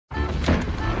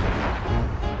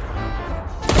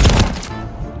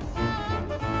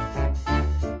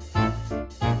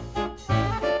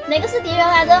哪个是敌人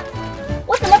来着？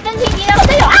我怎么分清敌人和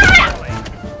队友啊？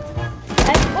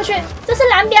哎，我去，这是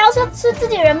蓝标，是自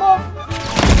己人不？哎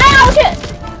呀，我去！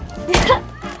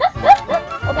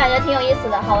我感觉挺有意思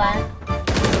的，好玩。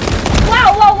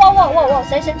哇！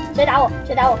谁打我？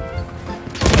谁打我？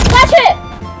我去！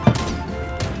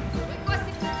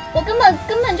我根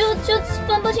本就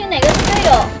分不清哪个是队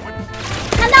友。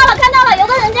看到了，有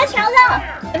个人在墙上，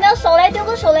有没有手雷？丢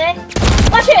个手雷！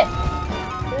我去！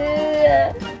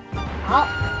好，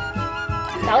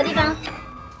找个地方。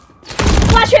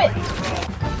我去！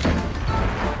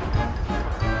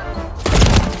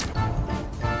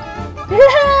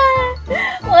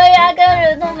我压根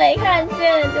人都没看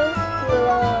见就死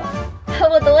了，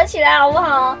我躲起来好不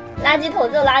好？垃圾桶，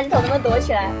这垃圾桶，能不能躲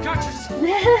起来？我去，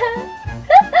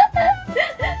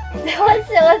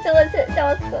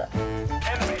笑死了！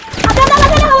啊，不要打，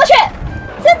我去！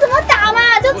这怎么打嘛？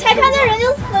就才看见人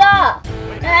就死了！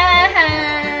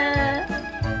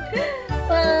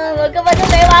我根本就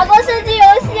没玩过射击游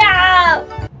戏啊！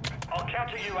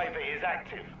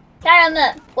家人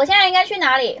们，我现在应该去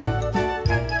哪里？